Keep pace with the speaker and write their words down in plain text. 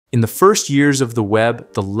In the first years of the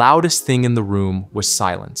web, the loudest thing in the room was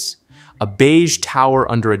silence. A beige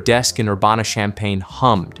tower under a desk in Urbana, Champaign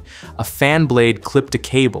hummed, a fan blade clipped a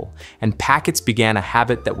cable, and packets began a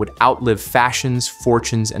habit that would outlive fashions,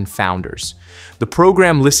 fortunes, and founders. The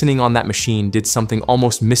program listening on that machine did something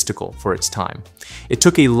almost mystical for its time. It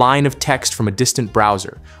took a line of text from a distant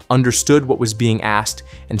browser, understood what was being asked,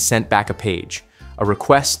 and sent back a page. A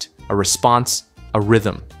request, a response, a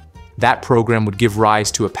rhythm. That program would give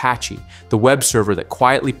rise to Apache, the web server that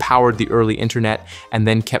quietly powered the early internet and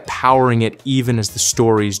then kept powering it even as the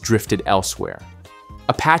stories drifted elsewhere.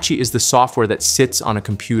 Apache is the software that sits on a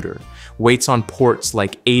computer, waits on ports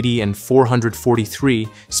like 80 and 443,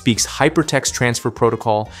 speaks Hypertext Transfer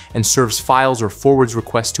Protocol, and serves files or forwards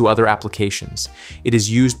requests to other applications. It is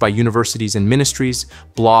used by universities and ministries,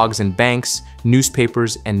 blogs and banks,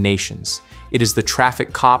 newspapers and nations. It is the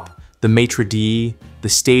traffic cop, the maître, the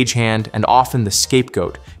stagehand, and often the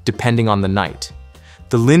scapegoat, depending on the night.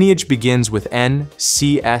 The lineage begins with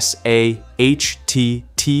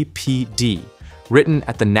NCSAHTTPD, written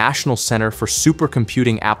at the National Center for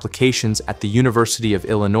Supercomputing Applications at the University of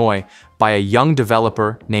Illinois by a young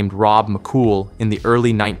developer named Rob McCool in the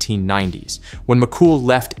early 1990s. When McCool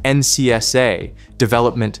left NCSA,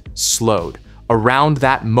 development slowed. Around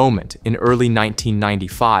that moment, in early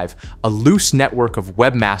 1995, a loose network of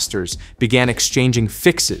webmasters began exchanging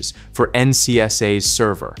fixes for NCSA's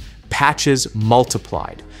server. Patches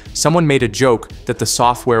multiplied. Someone made a joke that the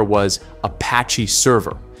software was Apache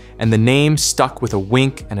server, and the name stuck with a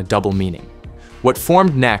wink and a double meaning. What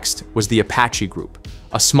formed next was the Apache Group,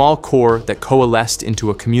 a small core that coalesced into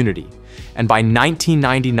a community. And by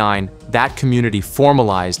 1999, that community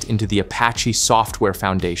formalized into the Apache Software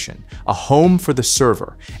Foundation, a home for the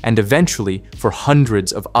server, and eventually for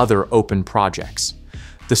hundreds of other open projects.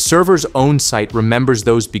 The server's own site remembers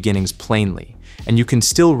those beginnings plainly, and you can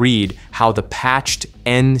still read how the patched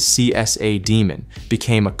NCSA daemon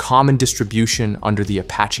became a common distribution under the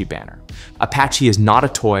Apache banner. Apache is not a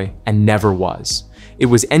toy and never was. It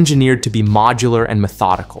was engineered to be modular and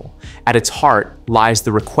methodical. At its heart lies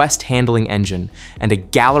the request handling engine and a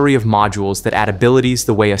gallery of modules that add abilities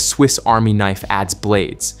the way a Swiss Army knife adds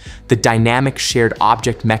blades. The dynamic shared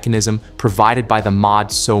object mechanism provided by the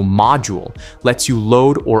mod so module lets you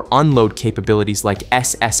load or unload capabilities like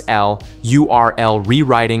SSL, URL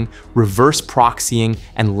rewriting, reverse proxying,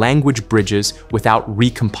 and language bridges without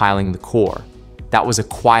recompiling the core. That was a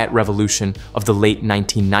quiet revolution of the late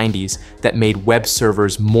 1990s that made web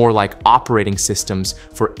servers more like operating systems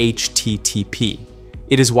for HTTP.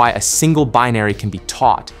 It is why a single binary can be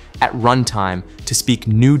taught at runtime to speak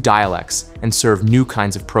new dialects and serve new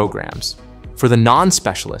kinds of programs. For the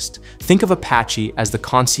non-specialist, think of Apache as the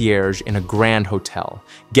concierge in a grand hotel.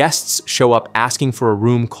 Guests show up asking for a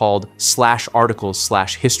room called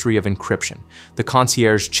 /articles/history of encryption. The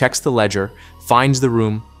concierge checks the ledger, finds the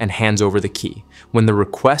room, and hands over the key. When the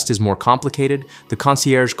request is more complicated, the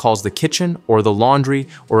concierge calls the kitchen or the laundry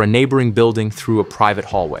or a neighboring building through a private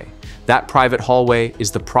hallway. That private hallway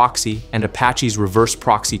is the proxy, and Apache's reverse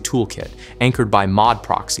proxy toolkit, anchored by mod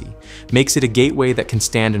proxy, makes it a gateway that can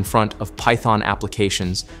stand in front of Python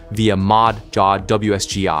applications via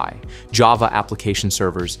mod.wsgi, Java application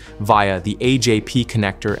servers via the AJP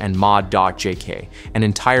connector and mod.jk, and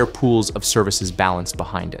entire pools of services balanced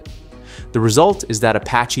behind it. The result is that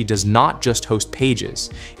Apache does not just host pages,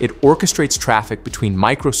 it orchestrates traffic between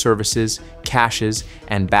microservices, caches,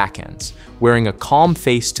 and backends, wearing a calm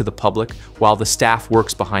face to the public while the staff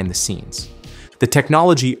works behind the scenes. The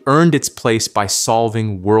technology earned its place by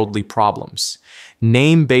solving worldly problems.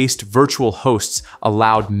 Name-based virtual hosts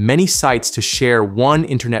allowed many sites to share one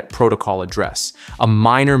internet protocol address, a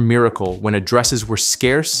minor miracle when addresses were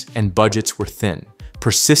scarce and budgets were thin.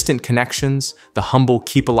 Persistent connections, the humble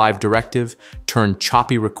keep alive directive, turned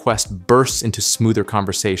choppy request bursts into smoother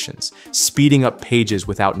conversations, speeding up pages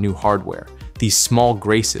without new hardware. These small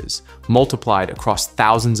graces, multiplied across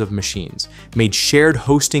thousands of machines, made shared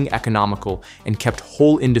hosting economical and kept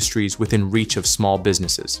whole industries within reach of small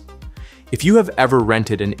businesses. If you have ever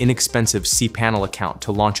rented an inexpensive cPanel account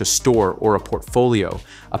to launch a store or a portfolio,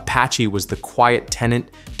 Apache was the quiet tenant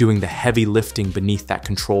doing the heavy lifting beneath that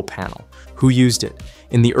control panel. Who used it?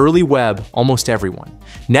 In the early web, almost everyone.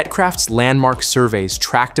 Netcraft's landmark surveys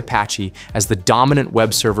tracked Apache as the dominant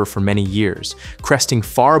web server for many years, cresting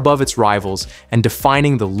far above its rivals and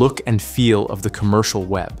defining the look and feel of the commercial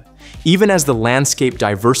web. Even as the landscape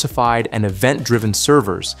diversified and event-driven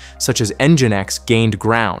servers, such as Nginx, gained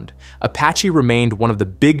ground, Apache remained one of the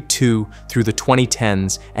big two through the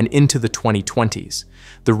 2010s and into the 2020s.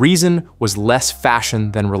 The reason was less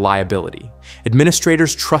fashion than reliability.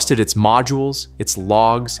 Administrators trusted its modules, its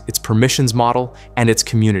logs, its permissions model, and its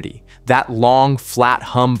community. That long, flat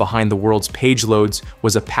hum behind the world's page loads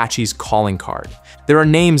was Apache's calling card. There are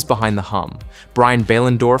names behind the hum. Brian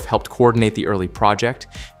Behlendorf helped coordinate the early project.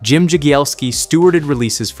 Jim Jagielski stewarded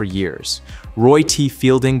releases for years. Roy T.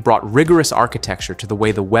 Fielding brought rigorous architecture to the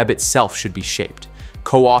way the web itself should be shaped,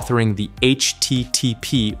 co-authoring the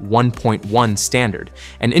HTTP 1.1 standard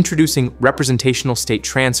and introducing representational state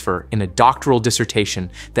transfer in a doctoral dissertation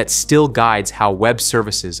that still guides how web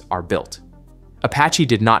services are built. Apache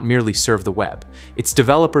did not merely serve the web. Its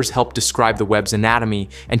developers helped describe the web's anatomy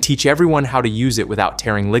and teach everyone how to use it without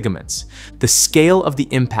tearing ligaments. The scale of the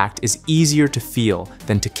impact is easier to feel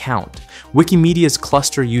than to count. Wikimedia's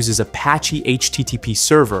cluster uses Apache HTTP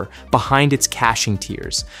server behind its caching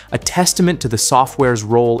tiers, a testament to the software's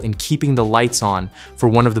role in keeping the lights on for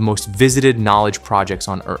one of the most visited knowledge projects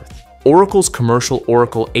on Earth. Oracle's commercial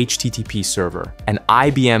Oracle HTTP server and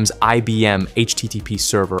IBM's IBM HTTP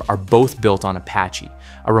server are both built on Apache,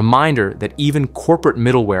 a reminder that even corporate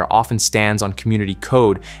middleware often stands on community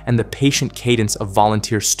code and the patient cadence of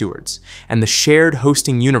volunteer stewards. And the shared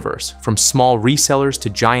hosting universe, from small resellers to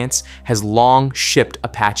giants, has long shipped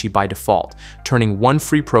Apache by default, turning one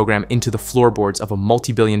free program into the floorboards of a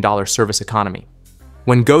multi-billion-dollar service economy.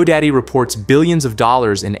 When GoDaddy reports billions of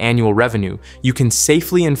dollars in annual revenue, you can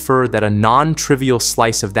safely infer that a non-trivial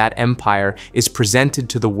slice of that empire is presented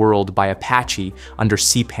to the world by Apache under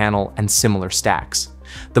cPanel and similar stacks.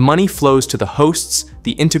 The money flows to the hosts,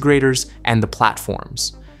 the integrators, and the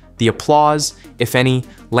platforms. The applause, if any,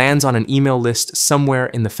 lands on an email list somewhere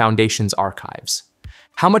in the Foundation's archives.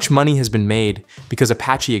 How much money has been made because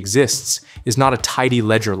Apache exists is not a tidy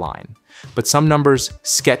ledger line, but some numbers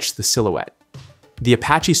sketch the silhouette. The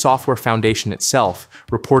Apache Software Foundation itself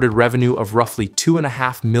reported revenue of roughly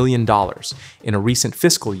 $2.5 million in a recent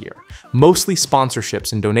fiscal year, mostly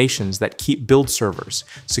sponsorships and donations that keep build servers,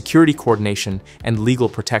 security coordination, and legal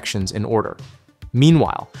protections in order.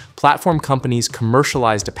 Meanwhile, platform companies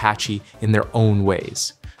commercialized Apache in their own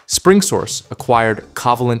ways. SpringSource acquired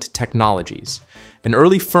Covalent Technologies, an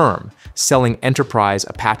early firm selling enterprise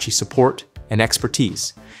Apache support and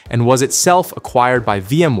expertise, and was itself acquired by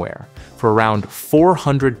VMware for around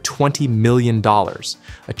 $420 million,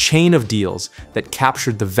 a chain of deals that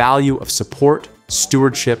captured the value of support,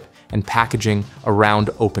 stewardship, and packaging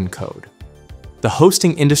around open code. The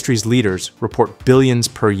hosting industry's leaders report billions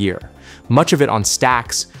per year, much of it on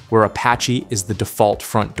stacks where Apache is the default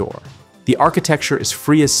front door. The architecture is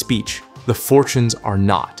free as speech, the fortunes are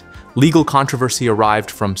not. Legal controversy arrived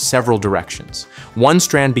from several directions. One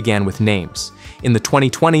strand began with names. In the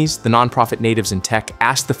 2020s, the nonprofit Natives in Tech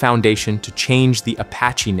asked the foundation to change the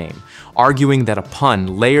Apache name, arguing that a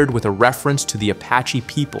pun layered with a reference to the Apache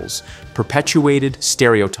peoples perpetuated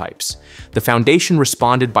stereotypes. The foundation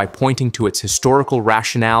responded by pointing to its historical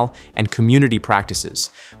rationale and community practices,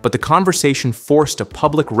 but the conversation forced a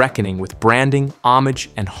public reckoning with branding, homage,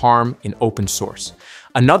 and harm in open source.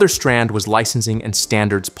 Another strand was licensing and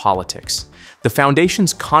standards politics. The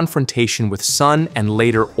foundation's confrontation with Sun and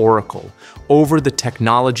later Oracle over the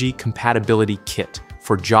technology compatibility kit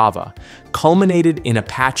for Java culminated in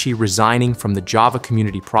Apache resigning from the Java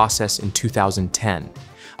community process in 2010.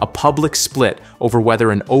 A public split over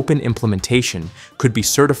whether an open implementation could be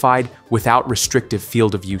certified without restrictive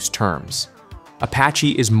field of use terms.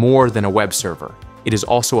 Apache is more than a web server. It is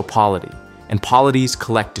also a polity, and polities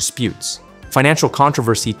collect disputes. Financial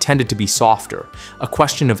controversy tended to be softer, a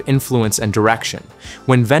question of influence and direction.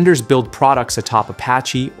 When vendors build products atop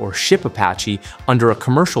Apache or ship Apache under a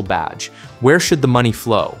commercial badge, where should the money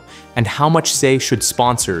flow? And how much say should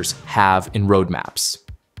sponsors have in roadmaps?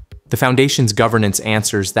 The Foundation's governance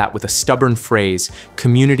answers that with a stubborn phrase,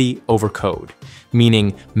 community over code,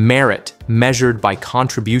 meaning merit measured by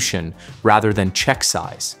contribution rather than check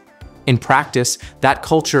size. In practice, that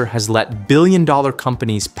culture has let billion-dollar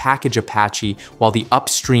companies package Apache while the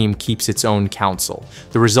upstream keeps its own counsel.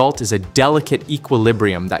 The result is a delicate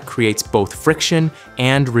equilibrium that creates both friction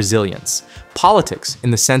and resilience. Politics, in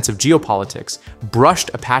the sense of geopolitics, brushed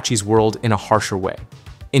Apache's world in a harsher way.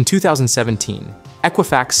 In 2017,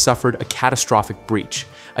 Equifax suffered a catastrophic breach.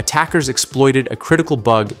 Attackers exploited a critical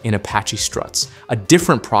bug in Apache struts, a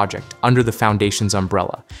different project under the Foundation's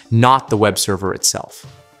umbrella, not the web server itself.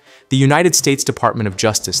 The United States Department of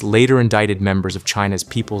Justice later indicted members of China's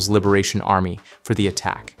People's Liberation Army for the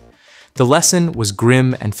attack. The lesson was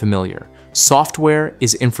grim and familiar. Software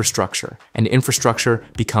is infrastructure, and infrastructure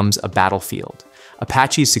becomes a battlefield.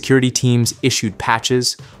 Apache's security teams issued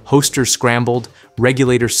patches, hosters scrambled,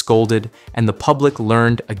 regulators scolded, and the public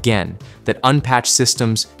learned again that unpatched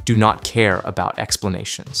systems do not care about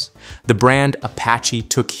explanations. The brand Apache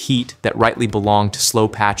took heat that rightly belonged to slow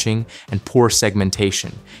patching and poor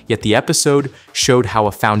segmentation, yet the episode showed how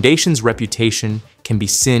a foundation's reputation can be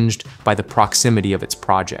singed by the proximity of its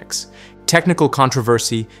projects. Technical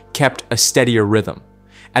controversy kept a steadier rhythm.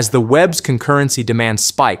 As the web's concurrency demand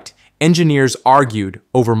spiked, engineers argued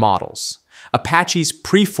over models. Apache's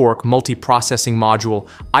pre-fork multiprocessing module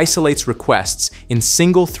isolates requests in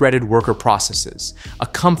single-threaded worker processes, a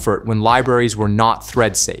comfort when libraries were not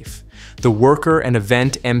thread-safe. The worker and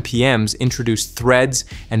event MPMs introduced threads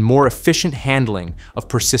and more efficient handling of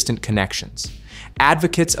persistent connections.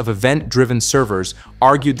 Advocates of event-driven servers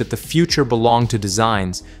argued that the future belonged to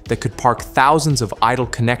designs that could park thousands of idle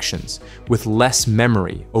connections with less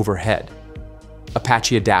memory overhead.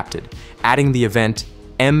 Apache adapted, adding the event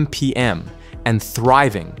MPM and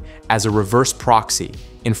thriving as a reverse proxy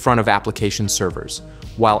in front of application servers,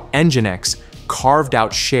 while Nginx carved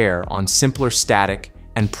out share on simpler static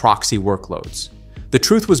and proxy workloads. The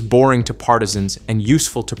truth was boring to partisans and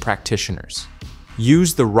useful to practitioners.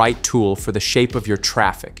 Use the right tool for the shape of your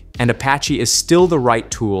traffic, and Apache is still the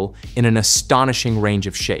right tool in an astonishing range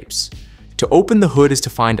of shapes. To open the hood is to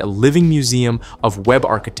find a living museum of web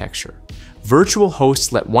architecture. Virtual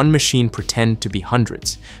hosts let one machine pretend to be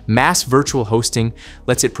hundreds. Mass virtual hosting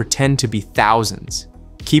lets it pretend to be thousands.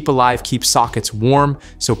 Keep Alive keeps sockets warm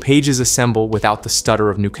so pages assemble without the stutter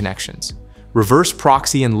of new connections. Reverse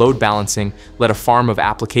proxy and load balancing let a farm of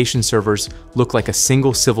application servers look like a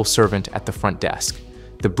single civil servant at the front desk.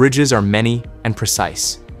 The bridges are many and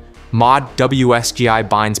precise. Mod WSGI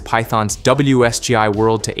binds Python's WSGI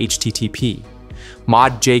world to HTTP.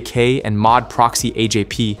 Mod JK and Mod Proxy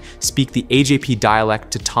AJP speak the AJP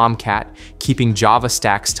dialect to Tomcat, keeping Java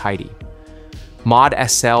stacks tidy. Mod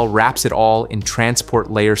SL wraps it all in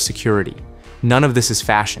transport layer security. None of this is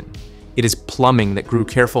fashion. It is plumbing that grew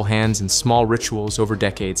careful hands and small rituals over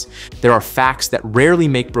decades. There are facts that rarely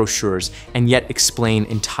make brochures and yet explain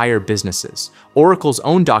entire businesses. Oracle's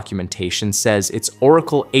own documentation says its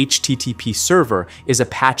Oracle HTTP server is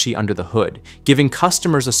Apache under the hood, giving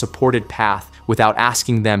customers a supported path without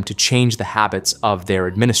asking them to change the habits of their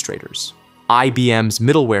administrators. IBM's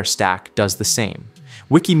middleware stack does the same.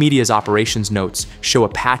 Wikimedia's operations notes show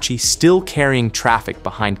Apache still carrying traffic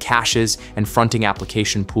behind caches and fronting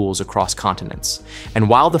application pools across continents. And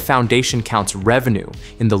while the foundation counts revenue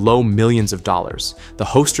in the low millions of dollars, the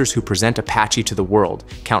hosters who present Apache to the world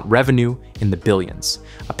count revenue in the billions.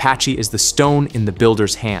 Apache is the stone in the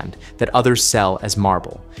builder's hand that others sell as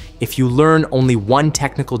marble. If you learn only one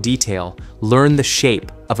technical detail, learn the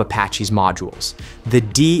shape of Apache's modules. The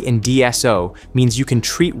D in DSO means you can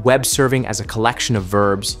treat web serving as a collection of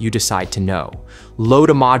verbs you decide to know. Load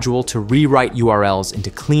a module to rewrite URLs into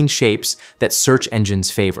clean shapes that search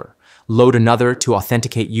engines favor. Load another to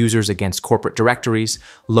authenticate users against corporate directories.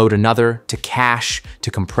 Load another to cache,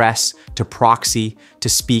 to compress, to proxy, to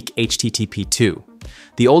speak HTTP2.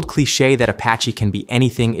 The old cliche that Apache can be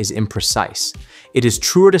anything is imprecise. It is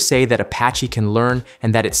truer to say that Apache can learn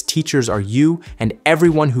and that its teachers are you and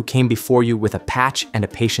everyone who came before you with a patch and a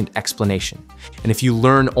patient explanation. And if you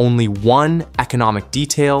learn only one economic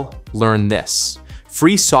detail, learn this.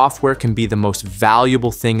 Free software can be the most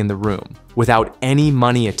valuable thing in the room without any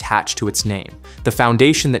money attached to its name. The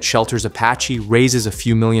foundation that shelters Apache raises a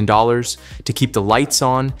few $1,000,000 to keep the lights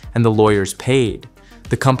on and the lawyers paid.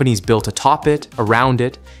 The companies built atop it, around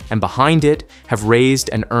it, and behind it have raised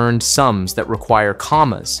and earned sums that require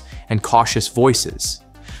commas and cautious voices.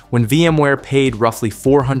 When VMware paid roughly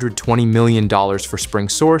 $420 million for Spring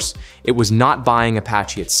Source, it was not buying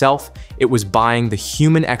Apache itself, it was buying the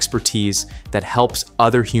human expertise that helps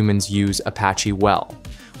other humans use Apache well.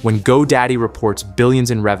 When GoDaddy reports billions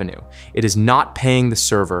in revenue, it is not paying the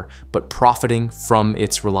server, but profiting from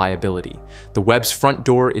its reliability. The web's front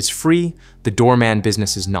door is free, the doorman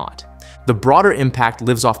business is not. The broader impact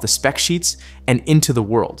lives off the spec sheets and into the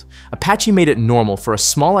world. Apache made it normal for a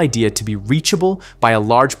small idea to be reachable by a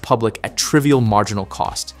large public at trivial marginal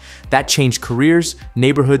cost. That changed careers,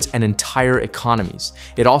 neighborhoods, and entire economies.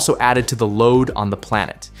 It also added to the load on the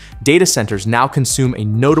planet. Data centers now consume a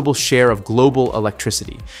notable share of global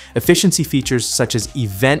electricity. Efficiency features such as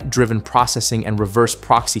event-driven processing and reverse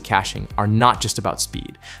proxy caching are not just about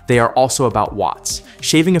speed. They are also about watts.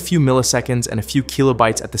 Shaving a few milliseconds and a few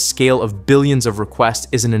kilobytes at the scale of billions of requests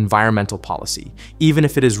is an environmental policy, even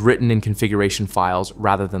if it is written in configuration files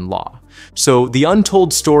rather than law. So the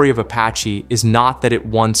untold story of Apache is not that it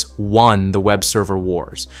once won the web server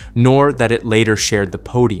wars, nor that it later shared the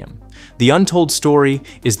podium. The untold story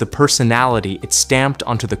is the personality it stamped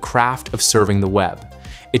onto the craft of serving the web.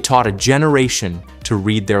 It taught a generation to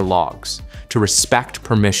read their logs, to respect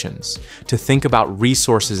permissions, to think about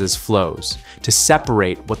resources as flows, to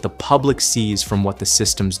separate what the public sees from what the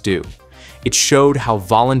systems do. It showed how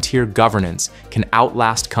volunteer governance can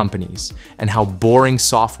outlast companies and how boring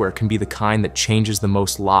software can be the kind that changes the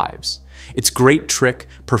most lives. Its great trick,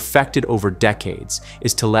 perfected over decades,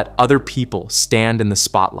 is to let other people stand in the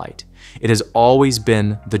spotlight. It has always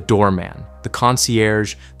been the doorman, the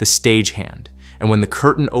concierge, the stagehand. And when the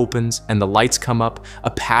curtain opens and the lights come up,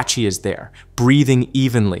 Apache is there, breathing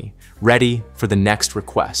evenly, ready for the next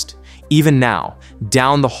request. Even now,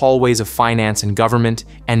 down the hallways of finance and government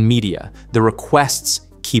and media, the requests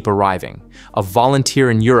keep arriving. A volunteer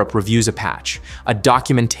in Europe reviews a patch. A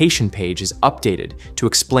documentation page is updated to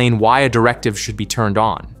explain why a directive should be turned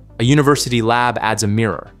on. A university lab adds a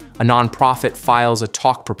mirror. A nonprofit files a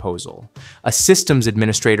talk proposal. A systems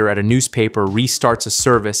administrator at a newspaper restarts a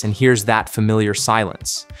service and hears that familiar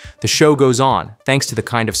silence. The show goes on, thanks to the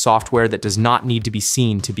kind of software that does not need to be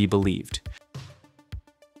seen to be believed.